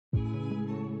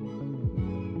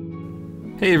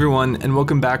Hey everyone, and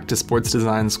welcome back to Sports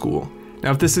Design School. Now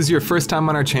if this is your first time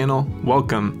on our channel,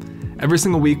 welcome. Every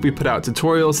single week we put out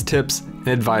tutorials, tips, and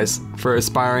advice for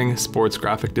aspiring sports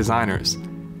graphic designers.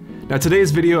 Now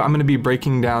today's video I'm going to be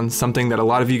breaking down something that a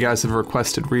lot of you guys have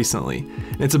requested recently.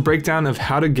 And it's a breakdown of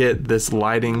how to get this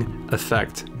lighting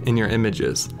effect in your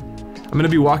images. I'm going to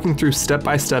be walking through step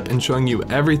by step and showing you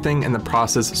everything in the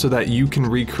process so that you can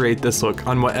recreate this look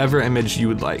on whatever image you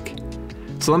would like.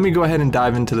 So let me go ahead and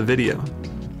dive into the video.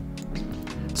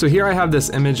 So here I have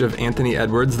this image of Anthony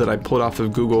Edwards that I pulled off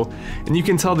of Google, and you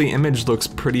can tell the image looks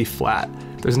pretty flat.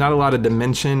 There's not a lot of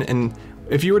dimension, and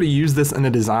if you were to use this in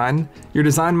a design, your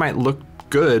design might look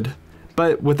good,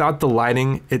 but without the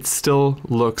lighting, it still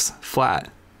looks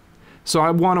flat. So I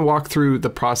want to walk through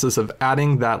the process of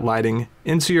adding that lighting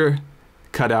into your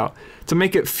cutout to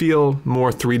make it feel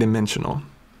more three-dimensional.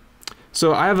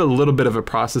 So I have a little bit of a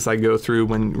process I go through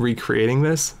when recreating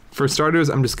this. For starters,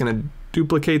 I'm just going to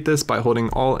duplicate this by holding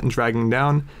Alt and dragging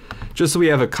down, just so we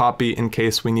have a copy in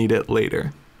case we need it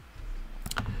later.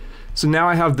 So now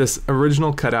I have this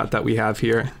original cutout that we have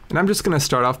here, and I'm just going to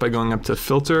start off by going up to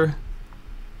Filter,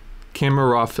 Camera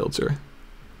Raw Filter.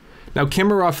 Now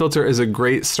Camera Raw Filter is a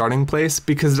great starting place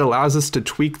because it allows us to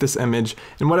tweak this image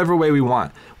in whatever way we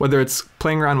want. Whether it's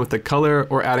playing around with the color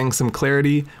or adding some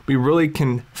clarity, we really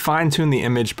can fine-tune the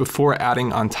image before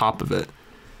adding on top of it.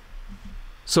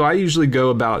 So I usually go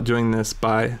about doing this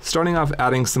by starting off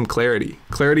adding some clarity.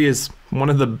 Clarity is one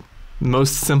of the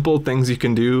most simple things you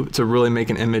can do to really make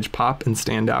an image pop and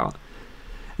stand out.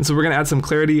 And so we're going to add some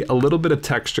clarity, a little bit of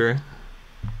texture.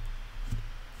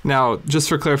 Now, just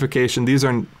for clarification, these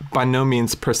are by no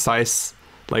means precise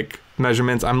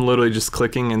measurements. I'm literally just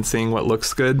clicking and seeing what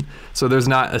looks good. So there's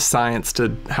not a science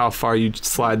to how far you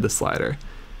slide the slider.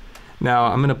 Now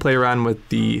I'm going to play around with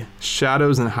the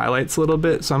shadows and highlights a little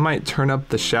bit, so I might turn up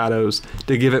the shadows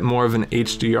to give it more of an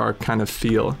HDR kind of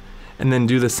feel, and then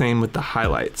do the same with the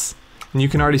highlights. And you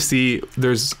can already see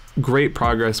there's great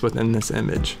progress within this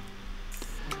image.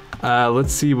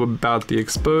 Let's see about the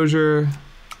exposure.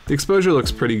 The exposure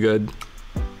looks pretty good.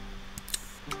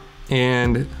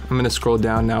 And I'm going to scroll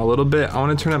down now a little bit. I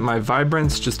want to turn up my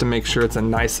vibrance just to make sure it's a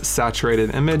nice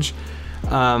saturated image.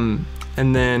 And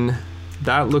then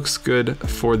that looks good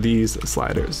for these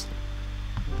sliders.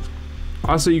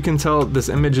 Also, you can tell this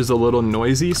image is a little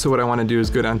noisy, so what I want to do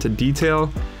is go down to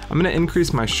detail. I'm going to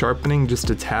increase my sharpening just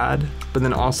a tad, but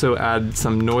then also add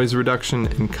some noise reduction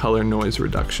and color noise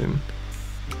reduction.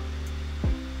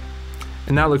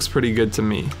 And that looks pretty good to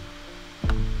me.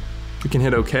 We can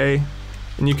hit OK,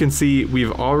 and you can see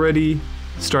we've already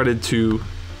started to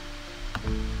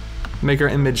make our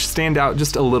image stand out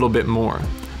just a little bit more.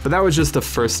 But that was just the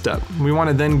first step. We want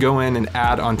to then go in and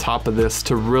add on top of this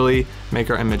to really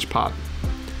make our image pop.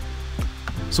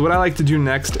 So what I like to do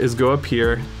next is go up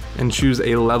here and choose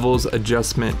a levels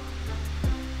adjustment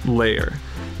layer.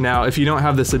 Now, if you don't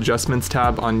have this adjustments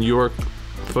tab on your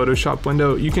Photoshop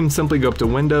window, you can simply go up to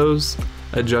Windows,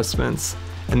 Adjustments,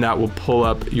 and that will pull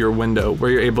up your window where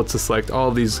you're able to select all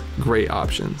of these great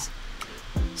options.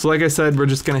 So like I said, we're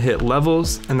just going to hit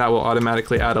levels, and that will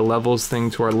automatically add a levels thing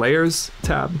to our layers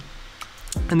tab.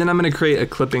 And then I'm going to create a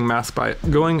clipping mask by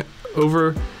going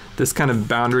over this kind of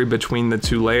boundary between the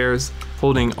two layers,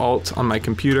 holding Alt on my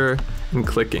computer and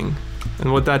clicking.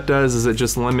 And what that does is it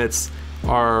just limits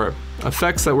our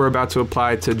effects that we're about to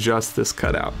apply to just this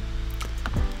cutout.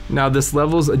 Now this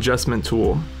levels adjustment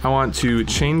tool, I want to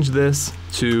change this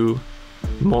to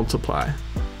multiply.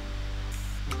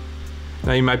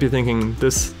 Now you might be thinking,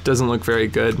 this doesn't look very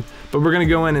good, but we're going to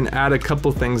go in and add a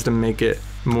couple things to make it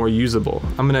more usable.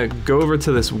 I'm going to go over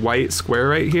to this white square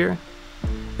right here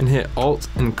and hit Alt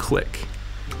and click.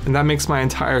 And that makes my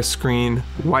entire screen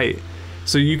white.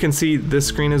 So you can see this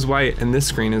screen is white and this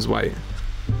screen is white.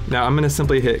 Now I'm going to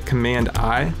simply hit Command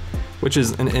I, which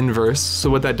is an inverse.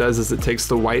 So what that does is it takes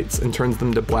the whites and turns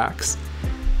them to blacks.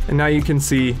 And now you can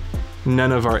see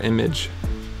none of our image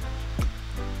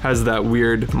has that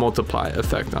weird multiply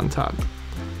effect on top.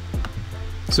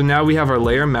 So now we have our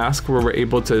layer mask where we're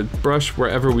able to brush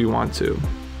wherever we want to.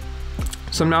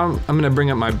 So now I'm going to bring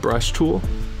up my brush tool.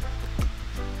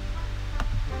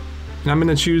 And I'm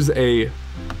going to choose a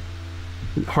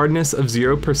hardness of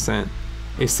 0%.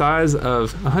 A size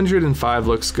of 105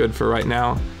 looks good for right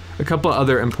now. A couple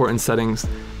other important settings.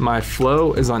 My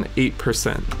flow is on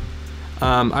 8%.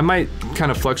 I might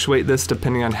kind of fluctuate this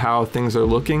depending on how things are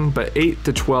looking, but 8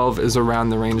 to 12 is around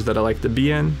the range that I like to be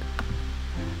in.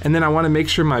 And then I want to make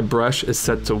sure my brush is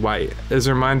set to white. As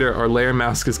a reminder, our layer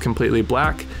mask is completely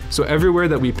black, so everywhere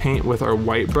that we paint with our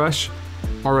white brush,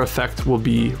 our effect will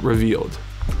be revealed.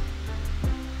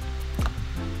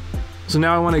 So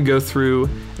now I want to go through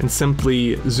and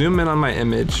simply zoom in on my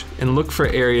image and look for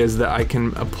areas that I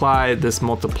can apply this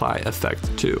multiply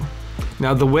effect to.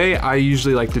 Now the way I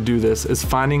usually like to do this is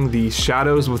finding the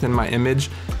shadows within my image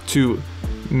to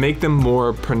make them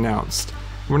more pronounced.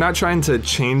 We're not trying to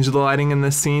change the lighting in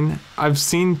this scene. I've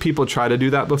seen people try to do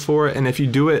that before, and if you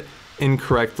do it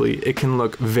incorrectly, it can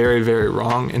look very, very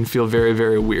wrong and feel very,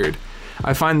 very weird.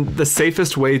 I find the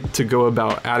safest way to go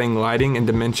about adding lighting and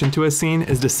dimension to a scene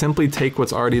is to simply take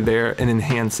what's already there and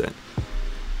enhance it.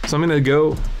 So I'm going to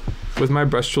go with my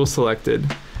brush tool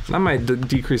selected, and I might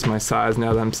decrease my size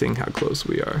now that I'm seeing how close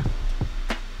we are.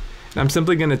 And I'm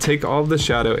simply going to take all of the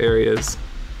shadow areas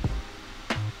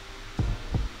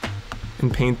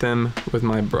and paint them with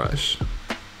my brush.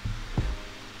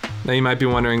 Now you might be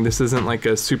wondering, this isn't like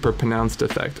a super pronounced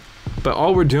effect, but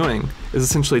all we're doing is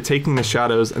essentially taking the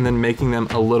shadows and then making them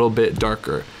a little bit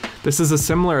darker. This is a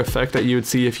similar effect that you would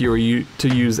see if you were to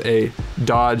use a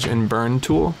dodge and burn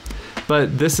tool,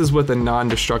 but this is with a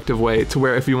non-destructive way to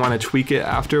where if we want to tweak it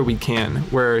after, we can,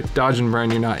 where dodge and burn,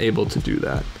 you're not able to do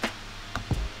that.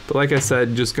 But like I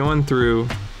said, just going through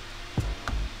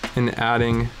and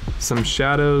adding some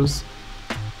shadows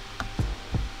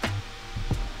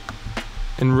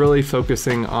and really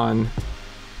focusing on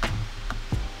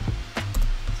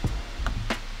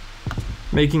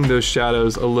making those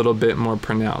shadows a little bit more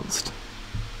pronounced.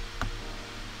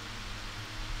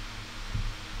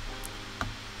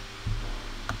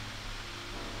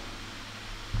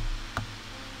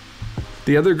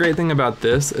 The other great thing about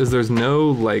this is there's no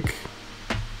like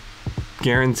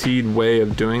guaranteed way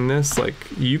of doing this. Like,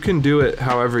 you can do it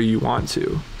however you want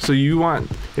to. So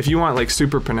if you want like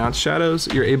super pronounced shadows,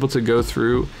 you're able to go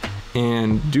through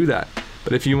and do that.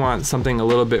 But if you want something a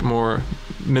little bit more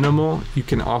minimal, you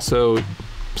can also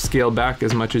scale back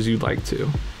as much as you'd like to.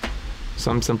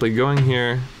 So I'm simply going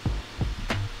here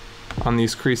on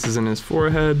these creases in his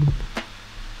forehead,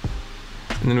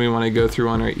 and then we want to go through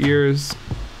on our ears.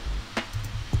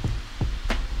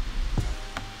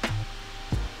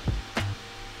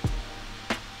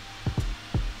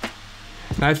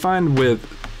 And I find with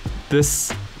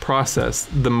this process,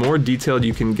 the more detailed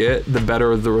you can get, the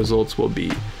better the results will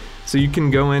be. So you can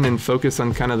go in and focus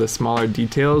on kind of the smaller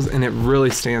details, and it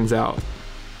really stands out.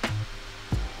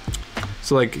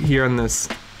 So like here on this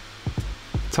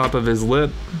top of his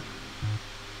lip,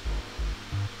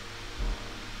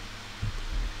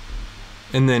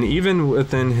 and then even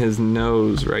within his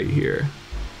nose right here.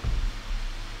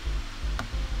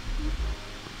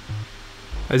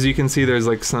 As you can see, there's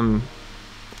like some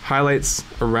highlights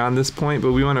around this point,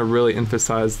 but we want to really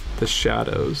emphasize the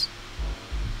shadows.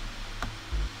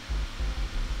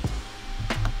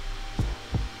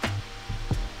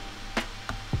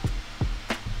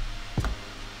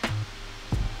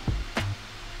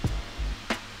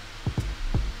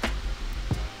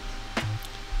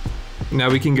 Now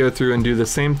we can go through and do the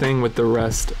same thing with the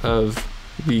rest of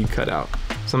the cutout.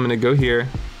 So I'm going to go here,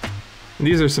 and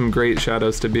these are some great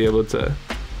shadows to be able to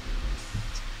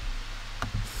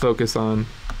focus on.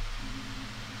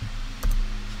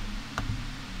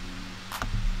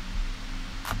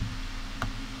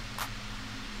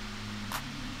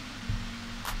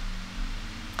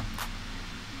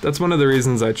 That's one of the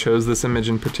reasons I chose this image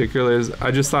in particular, is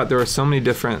I just thought there were so many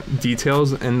different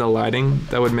details in the lighting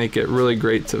that would make it really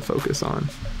great to focus on.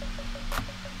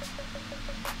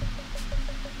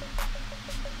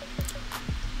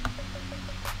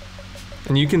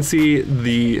 And you can see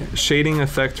the shading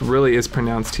effect really is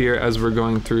pronounced here as we're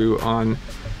going through on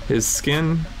his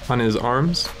skin, on his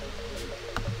arms.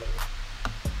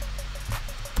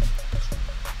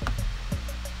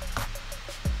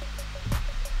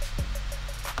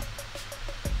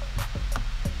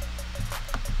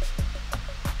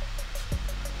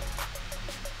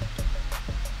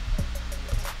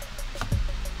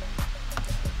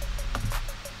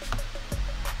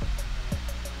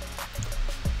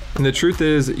 And the truth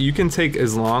is, you can take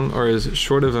as long or as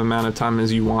short of amount of time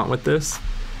as you want with this.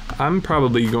 I'm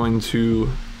probably going to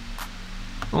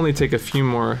only take a few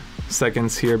more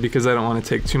seconds here because I don't want to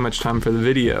take too much time for the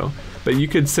video. But you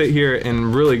could sit here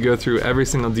and really go through every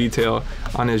single detail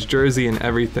on his jersey and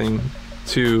everything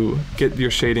to get your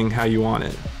shading how you want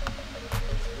it.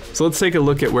 So let's take a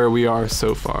look at where we are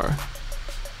so far.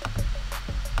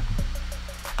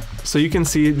 So you can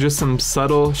see just some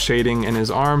subtle shading in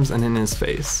his arms and in his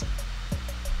face.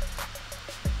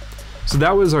 So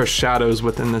that was our shadows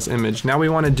within this image. Now we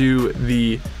want to do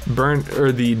the burn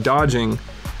or the dodging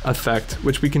effect,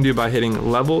 which we can do by hitting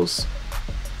levels,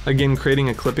 again creating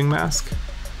a clipping mask,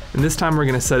 and this time we're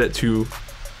going to set it to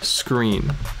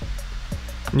screen.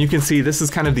 And you can see this is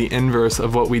kind of the inverse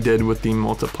of what we did with the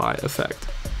multiply effect.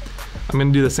 I'm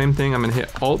going to do the same thing. I'm going to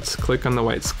hit Alt, click on the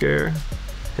white square,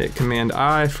 hit Command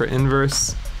I for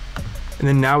inverse, and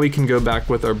then now we can go back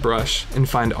with our brush and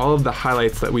find all of the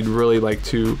highlights that we'd really like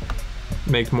to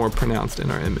make more pronounced in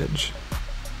our image.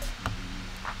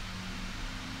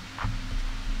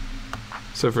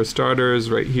 So for starters,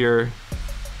 right here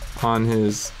on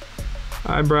his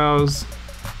eyebrows,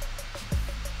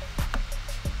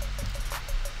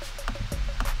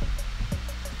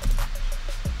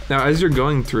 now as you're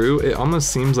going through, it almost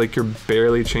seems like you're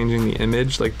barely changing the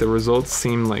image, like the results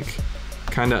seem like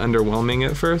kind of underwhelming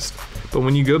at first, but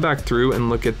when you go back through and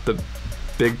look at the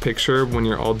big picture when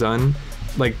you're all done,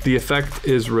 like the effect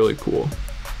is really cool.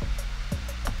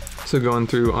 So going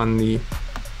through on the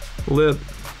lip.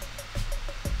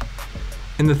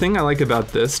 And the thing I like about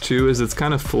this too is it's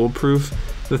kind of foolproof.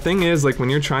 The thing is, like when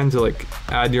you're trying to like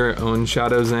add your own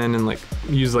shadows in and like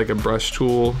use like a brush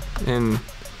tool and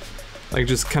like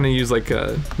just kind of use like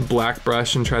a black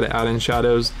brush and try to add in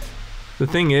shadows, the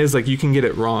thing is like you can get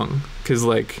it wrong because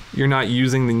like you're not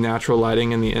using the natural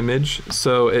lighting in the image,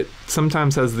 so it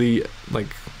sometimes has the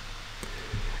like,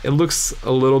 it looks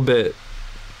a little bit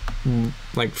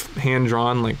like hand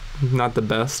drawn, like not the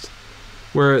best.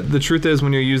 Where the truth is,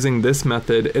 when you're using this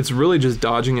method, it's really just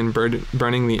dodging and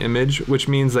burning the image, which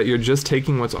means that you're just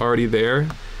taking what's already there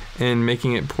and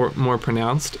making it more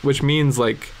pronounced, which means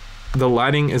like the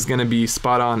lighting is going to be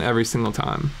spot on every single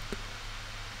time.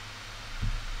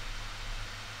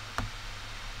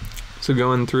 So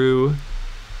going through,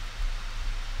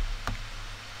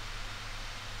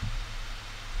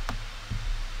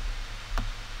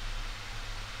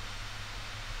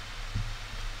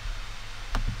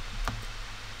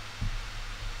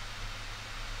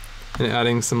 and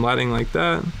adding some lighting like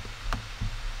that.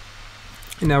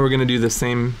 And now we're going to do the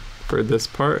same for this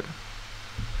part.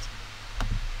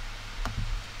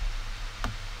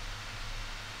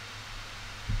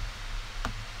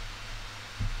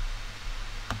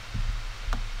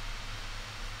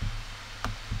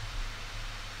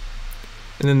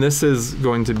 And then this is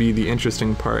going to be the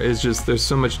interesting part, is just there's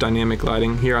so much dynamic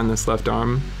lighting here on this left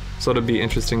arm, so it'll be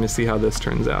interesting to see how this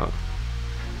turns out.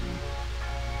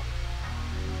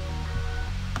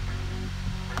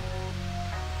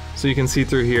 So you can see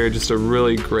through here just a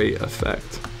really great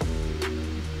effect,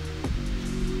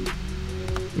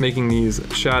 making these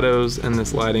shadows and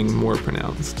this lighting more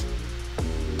pronounced.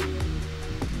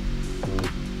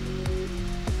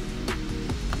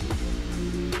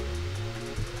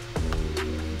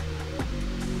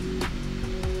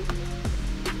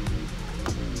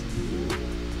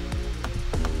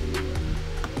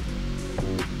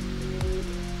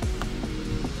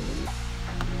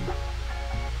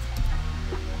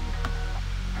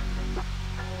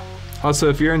 Also,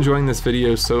 if you're enjoying this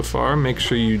video so far, make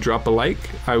sure you drop a like.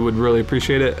 I would really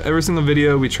appreciate it. Every single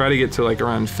video we try to get to like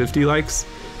around 50 likes.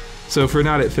 So if we're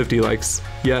not at 50 likes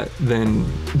yet, then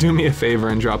do me a favor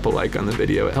and drop a like on the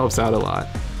video. It helps out a lot.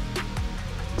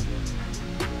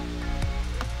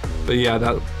 But yeah,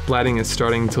 that lighting is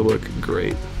starting to look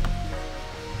great.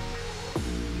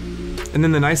 And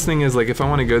then the nice thing is, like, if I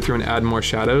want to go through and add more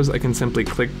shadows, I can simply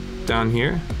click down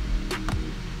here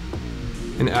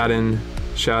and add in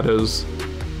shadows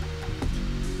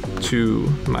to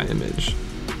my image.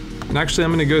 And actually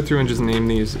I'm going to go through and just name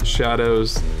these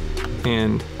shadows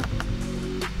and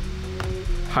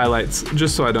highlights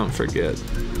just so I don't forget.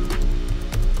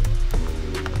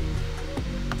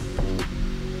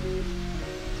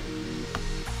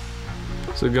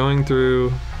 So going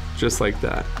through just like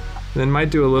that. Then might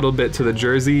do a little bit to the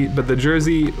jersey, but the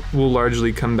jersey will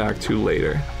largely come back to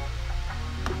later.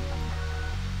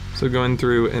 So going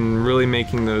through and really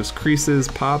making those creases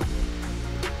pop.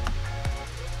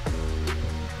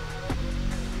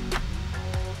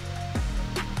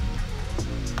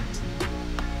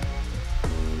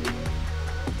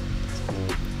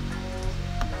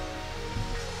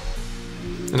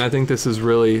 And I think this is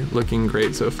really looking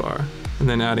great so far. And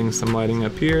then adding some lighting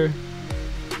up here.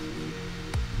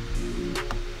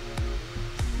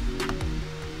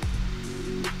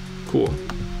 Cool.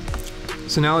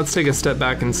 So now let's take a step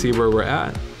back and see where we're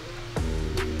at.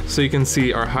 So you can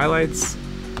see our highlights.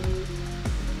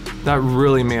 That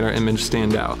really made our image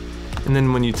stand out. And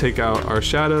then when you take out our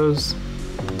shadows,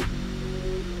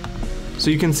 so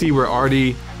you can see we're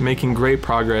already making great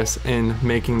progress in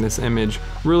making this image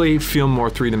really feel more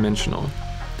three-dimensional.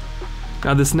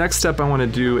 Now this next step I want to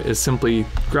do is simply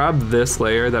grab this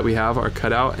layer that we have, our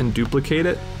cutout, and duplicate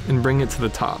it and bring it to the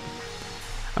top.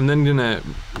 I'm then gonna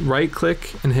right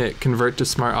click and hit convert to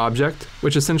smart object,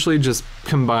 which essentially just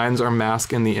combines our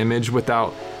mask and the image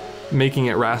without making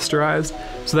it rasterized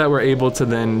so that we're able to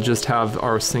then just have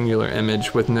our singular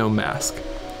image with no mask.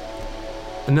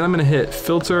 And then I'm going to hit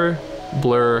Filter,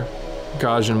 Blur,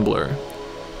 Gaussian Blur.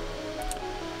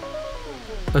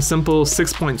 A simple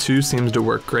 6.2 seems to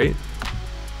work great.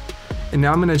 And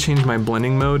now I'm going to change my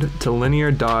blending mode to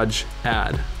Linear Dodge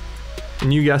Add.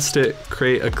 And you guessed it,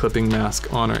 create a clipping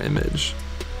mask on our image.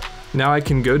 Now I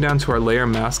can go down to our Layer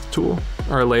Mask tool,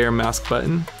 our Layer Mask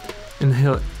button, and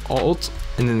hit Alt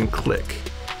and then click.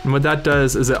 And what that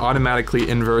does is it automatically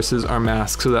inverses our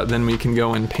mask so that then we can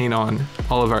go and paint on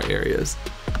all of our areas.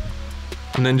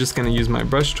 I'm then just going to use my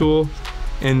brush tool,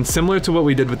 and similar to what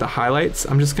we did with the highlights,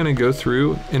 I'm just going to go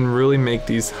through and really make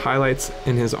these highlights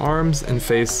in his arms and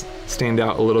face stand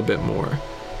out a little bit more.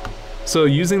 So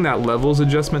using that levels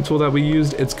adjustment tool that we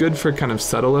used, it's good for kind of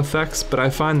subtle effects, but I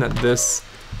find that this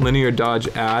Linear Dodge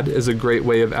Add is a great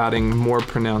way of adding more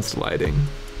pronounced lighting.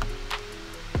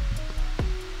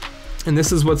 And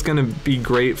this is what's going to be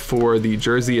great for the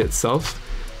jersey itself,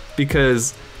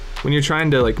 because when you're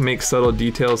trying to like make subtle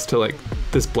details to like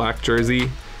this black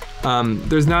jersey,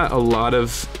 there's not a lot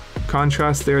of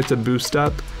contrast there to boost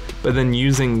up, but then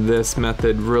using this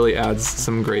method really adds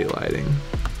some great lighting.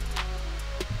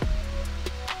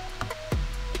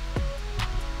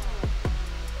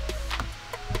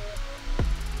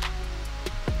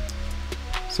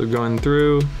 So going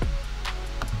through,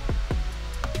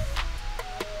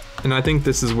 and I think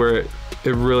this is where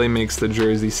it really makes the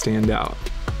jersey stand out.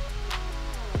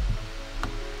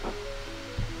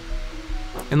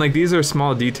 And like these are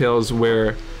small details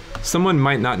where someone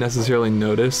might not necessarily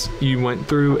notice you went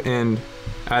through and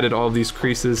added all of these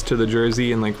creases to the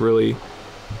jersey and like really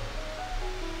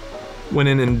went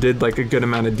in and did like a good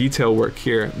amount of detail work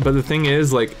here. But the thing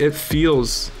is, like, it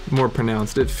feels more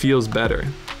pronounced, it feels better.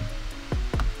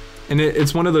 And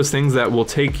it's one of those things that will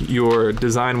take your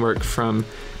design work from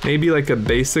maybe like a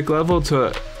basic level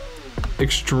to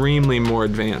extremely more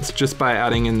advanced just by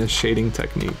adding in this shading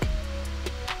technique.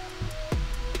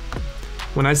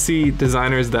 When I see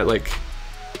designers that like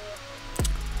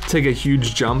take a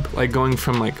huge jump, like going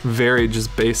from like very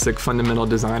just basic fundamental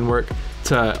design work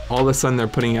to all of a sudden they're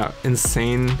putting out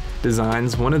insane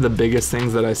designs, one of the biggest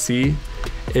things that I see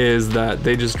is that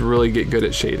they just really get good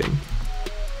at shading.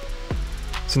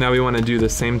 So now we want to do the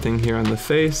same thing here on the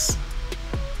face.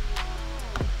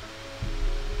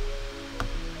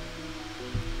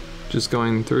 Just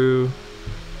going through.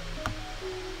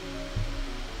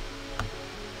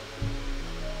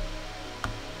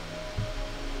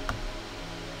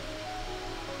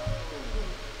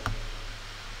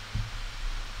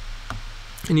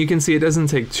 And you can see it doesn't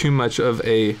take too much of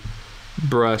a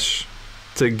brush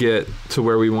to get to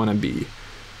where we want to be.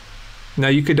 Now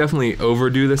you could definitely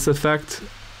overdo this effect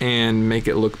and make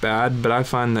it look bad, but I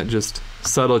find that just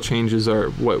subtle changes are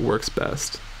what works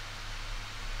best.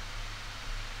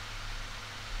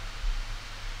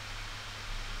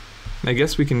 I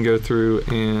guess we can go through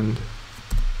and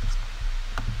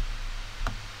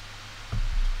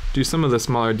do some of the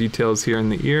smaller details here in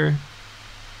the ear.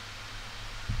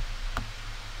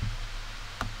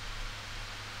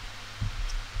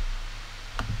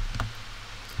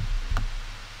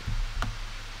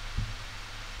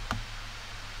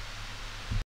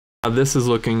 Now this is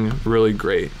looking really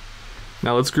great.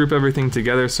 Now let's group everything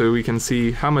together so we can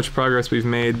see how much progress we've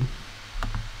made.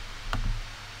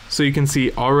 So you can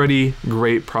see already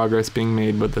great progress being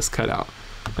made with this cutout.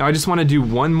 Now I just want to do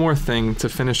one more thing to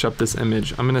finish up this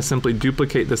image. I'm going to simply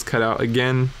duplicate this cutout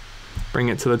again, bring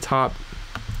it to the top,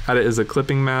 add it as a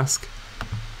clipping mask,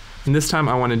 and this time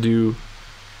I want to do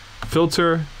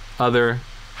Filter, Other,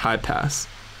 High Pass.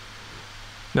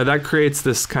 Now that creates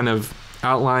this kind of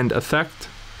outlined effect.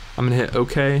 I'm going to hit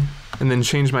OK and then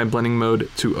change my blending mode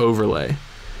to Overlay.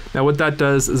 Now what that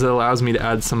does is it allows me to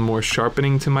add some more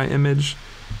sharpening to my image,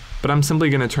 but I'm simply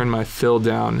going to turn my fill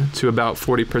down to about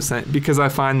 40% because I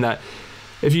find that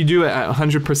if you do it at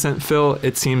 100% fill,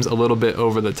 it seems a little bit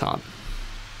over the top.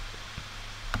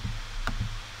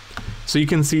 So you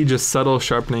can see just subtle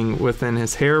sharpening within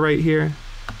his hair right here.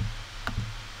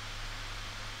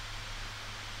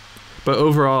 But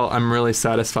overall, I'm really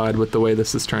satisfied with the way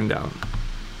this has turned out.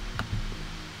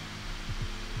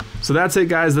 So that's it,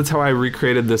 guys. That's how I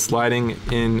recreated this lighting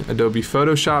in Adobe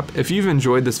Photoshop. If you've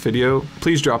enjoyed this video,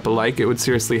 please drop a like. It would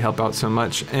seriously help out so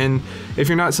much. And if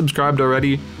you're not subscribed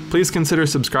already, please consider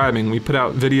subscribing. We put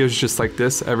out videos just like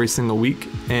this every single week,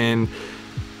 and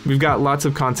we've got lots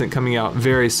of content coming out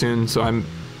very soon, so I'm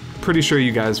pretty sure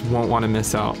you guys won't want to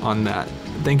miss out on that.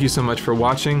 Thank you so much for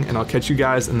watching, and I'll catch you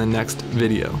guys in the next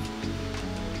video.